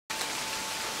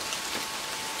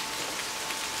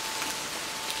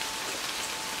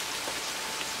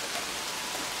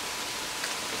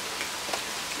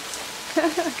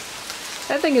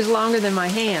That thing is longer than my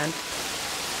hand.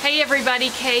 Hey everybody,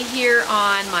 Kay here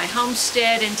on my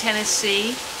homestead in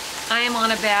Tennessee. I am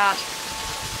on about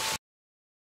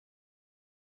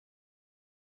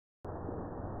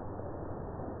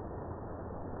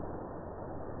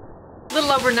a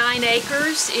little over 9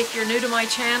 acres. If you're new to my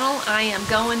channel, I am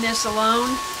going this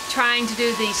alone, trying to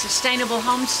do the sustainable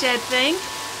homestead thing.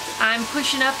 I'm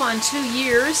pushing up on 2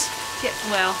 years.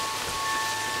 Well,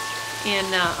 in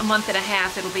a month and a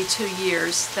half it'll be 2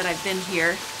 years that I've been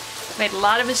here. Made a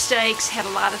lot of mistakes, had a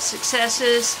lot of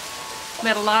successes,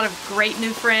 met a lot of great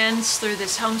new friends through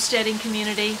this homesteading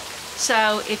community.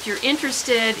 So if you're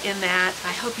interested in that,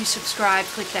 I hope you subscribe,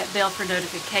 click that bell for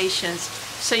notifications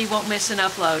so you won't miss an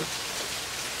upload.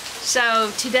 So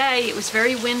today it was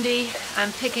very windy.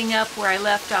 I'm picking up where I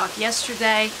left off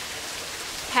yesterday.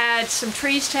 Had some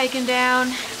trees taken down.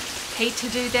 Hate to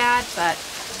do that, but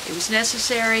it was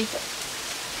necessary.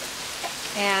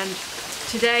 And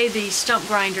today the stump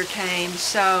grinder came,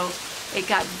 so it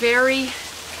got very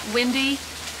windy,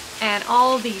 and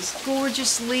all these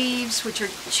gorgeous leaves, which are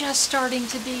just starting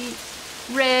to be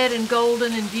red and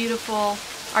golden and beautiful,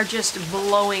 are just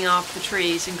blowing off the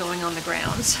trees and going on the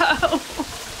ground. So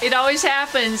it always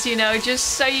happens, you know,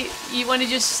 just so you want to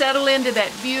just settle into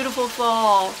that beautiful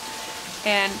fall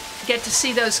and get to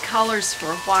see those colors for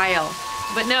a while.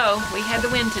 But no, we had the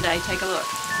wind today. Take a look.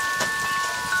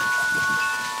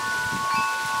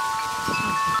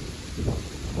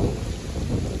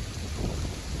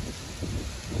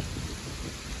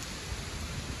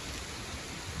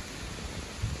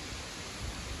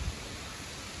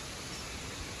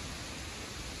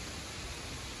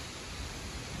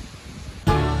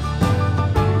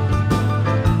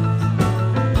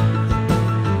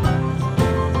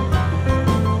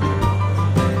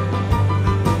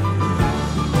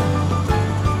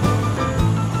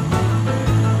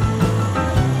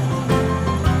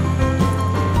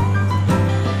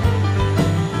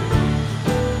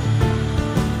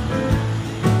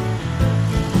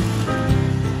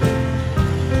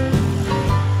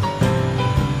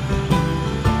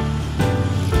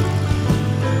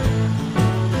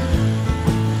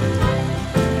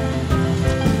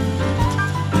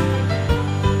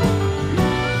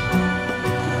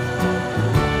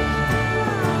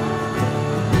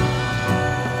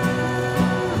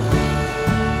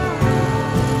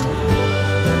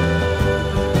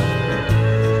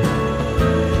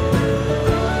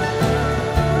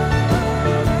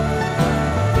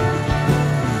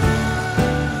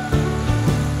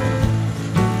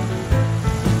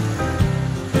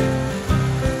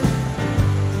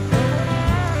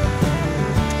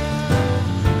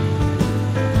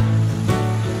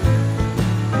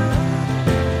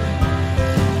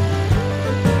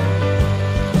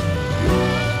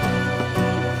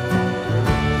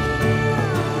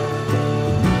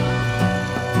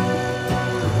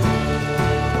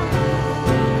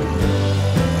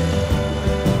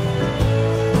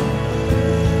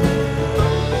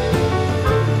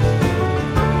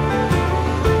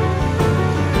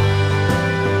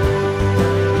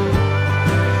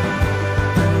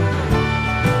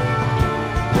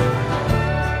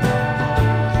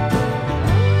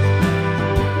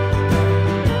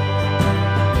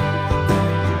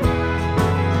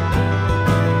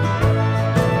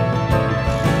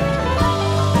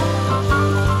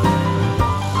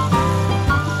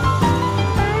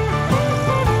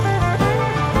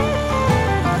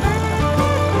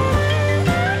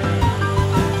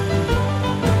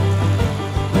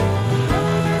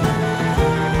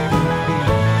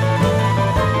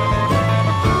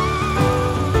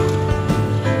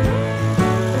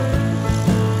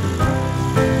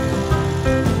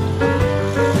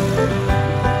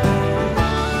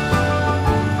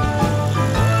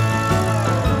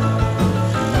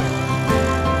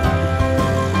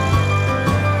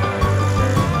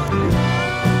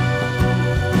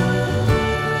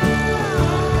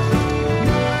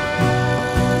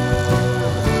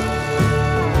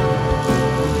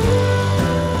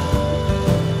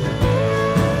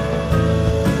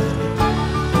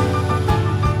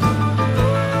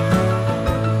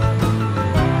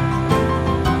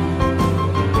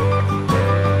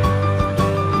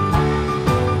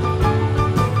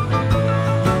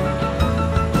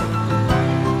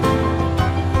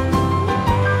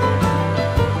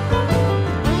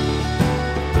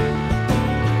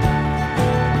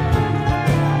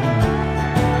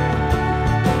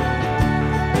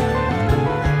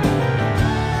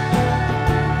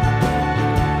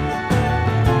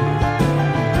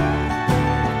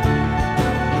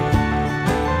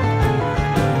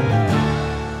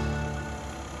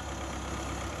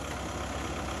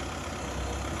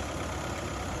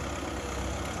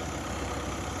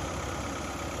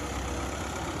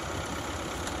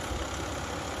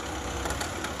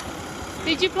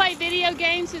 Did you play video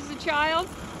games as a child?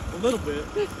 A little bit.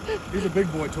 These are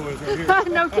big boy toys right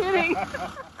here. No kidding.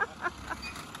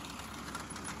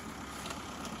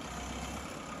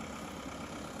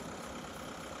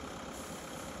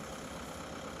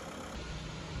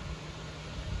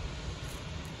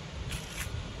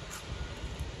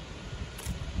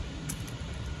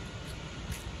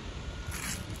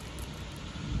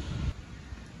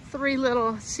 Three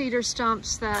little cedar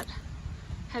stumps that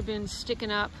had been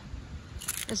sticking up,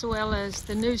 as well as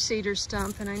the new cedar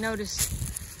stump, and I noticed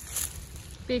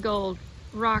big old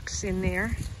rocks in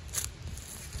there.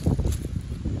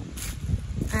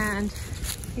 And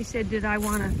he said, did I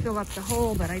want to fill up the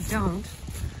hole, but I don't.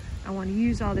 I want to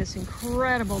use all this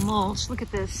incredible mulch. Look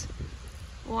at this.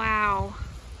 Wow.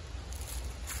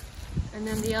 And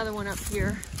then the other one up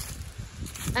here.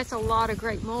 That's a lot of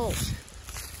great mulch.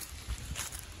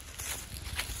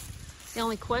 The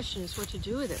only question is what to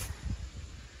do with it.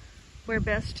 Where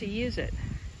best to use it,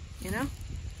 you know?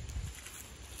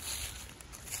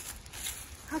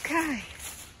 Okay,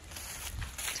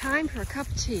 time for a cup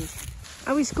of tea.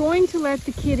 I was going to let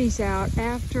the kitties out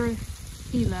after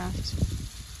he left,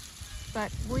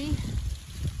 but we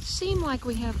seem like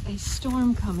we have a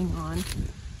storm coming on,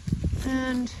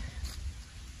 and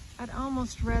I'd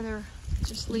almost rather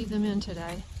just leave them in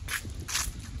today.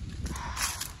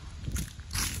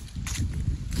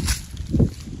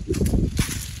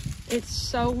 It's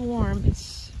so warm.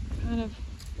 It's kind of,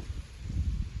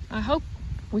 I hope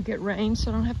we get rain so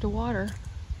I don't have to water.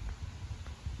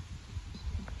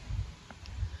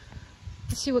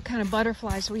 Let's see what kind of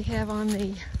butterflies we have on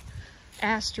the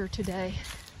aster today.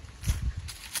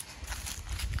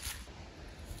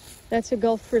 That's a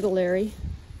Gulf fritillary,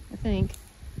 I think.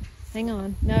 Hang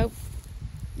on. Nope.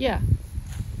 Yeah.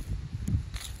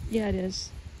 Yeah, it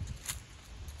is.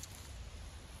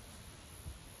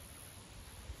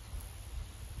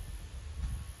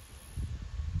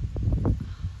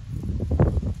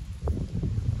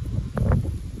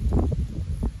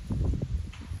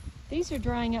 These are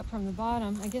drying up from the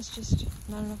bottom. I guess just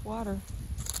not enough water.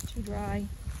 Too dry.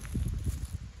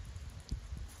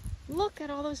 Look at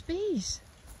all those bees.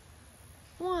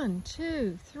 1,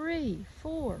 2, 3,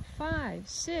 4, 5,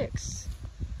 6.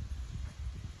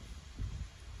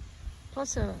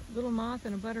 Plus a little moth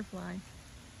and a butterfly.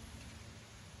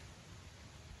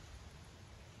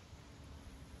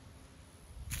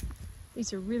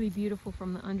 These are really beautiful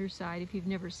from the underside if you've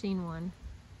never seen one.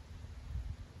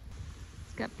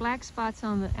 It's got black spots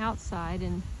on the outside,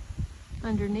 and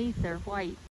underneath they're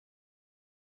white.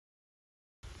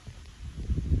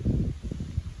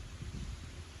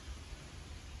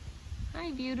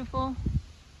 Hi, beautiful.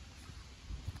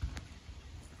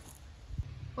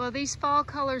 Well, these fall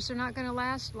colors are not going to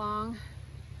last long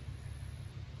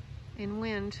in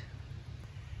wind.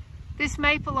 This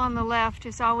maple on the left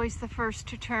is always the first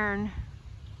to turn.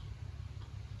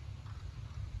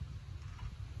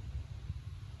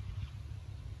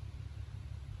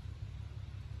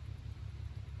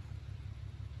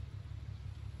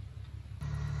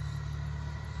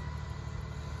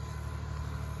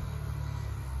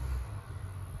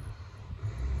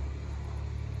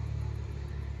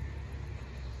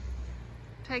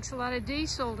 Takes a lot of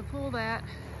diesel to pull that.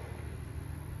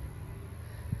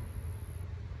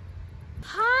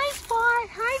 Hi, Spot.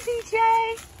 Hi,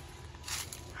 BJ.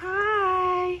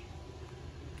 Hi.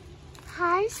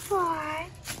 Hi, Spot.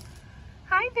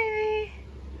 Hi, baby.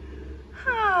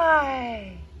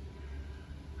 Hi.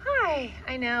 Hi.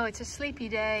 I know, it's a sleepy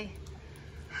day.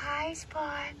 Hi,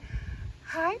 Spot.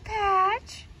 Hi,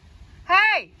 Patch.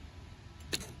 Hey!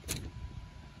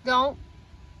 Don't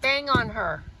bang on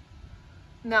her.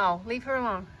 No, leave her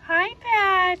alone. Hi,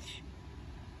 Patch.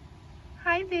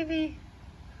 Hi, baby.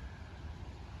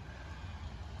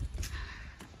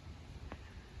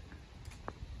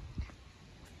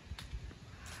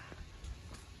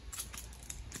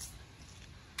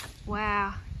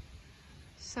 Wow,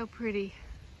 so pretty.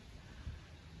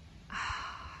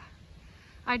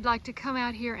 I'd like to come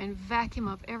out here and vacuum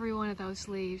up every one of those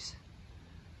leaves.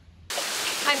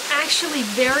 I'm actually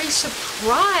very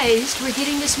surprised we're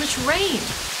getting this much rain.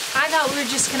 I thought we were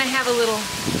just going to have a little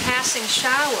passing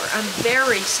shower. I'm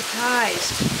very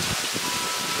surprised.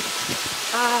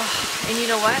 And you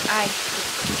know what?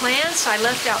 Plants I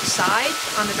left outside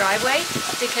on the driveway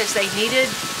because they needed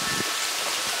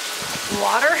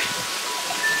water,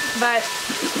 but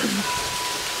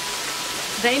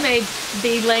they may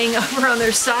be laying over on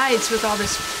their sides with all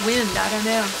this wind. I don't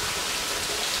know.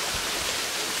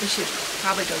 We should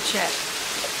probably go check.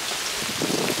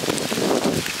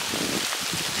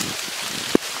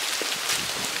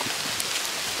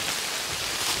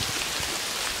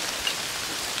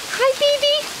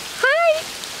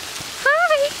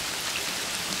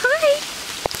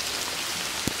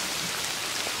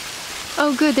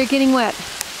 Oh good, they're getting wet.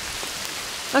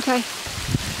 Okay.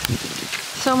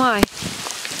 So am I.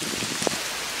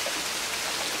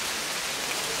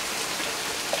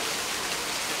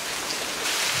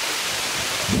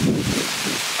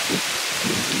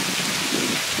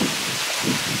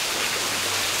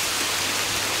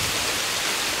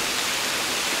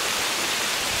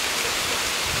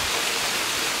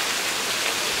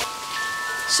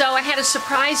 So I had a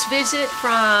surprise visit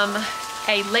from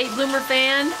a late bloomer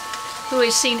fan who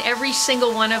has seen every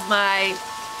single one of my,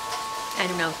 I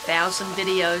don't know, 1,000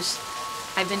 videos.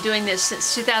 I've been doing this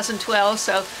since 2012,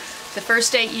 so the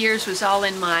first 8 years was all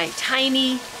in my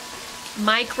tiny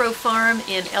micro farm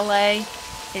in LA,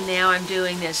 and now I'm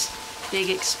doing this big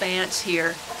expanse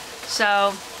here. So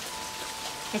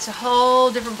it's a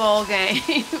whole different ball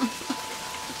game.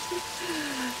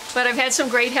 But I've had some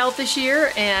great help this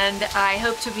year, and I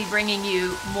hope to be bringing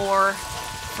you more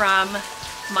from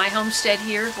my homestead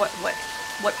here,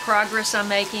 what progress I'm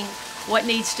making, what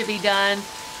needs to be done,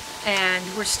 and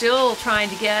we're still trying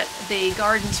to get the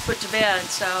gardens put to bed,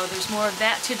 so there's more of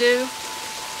that to do.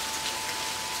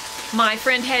 My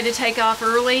friend had to take off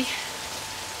early,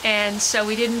 and so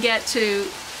we didn't get to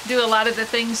do a lot of the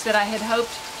things that I had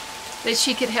hoped that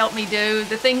she could help me do.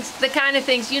 The kind of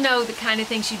things, you know, the kind of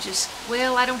things you just,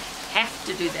 well, I don't have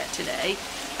to do that today.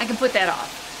 I can put that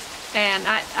off. And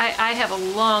I have a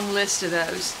long list of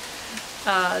those.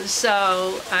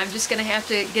 So I'm just gonna have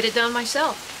to get it done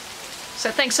myself. So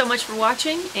thanks so much for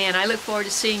watching, and I look forward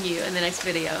to seeing you in the next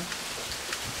video.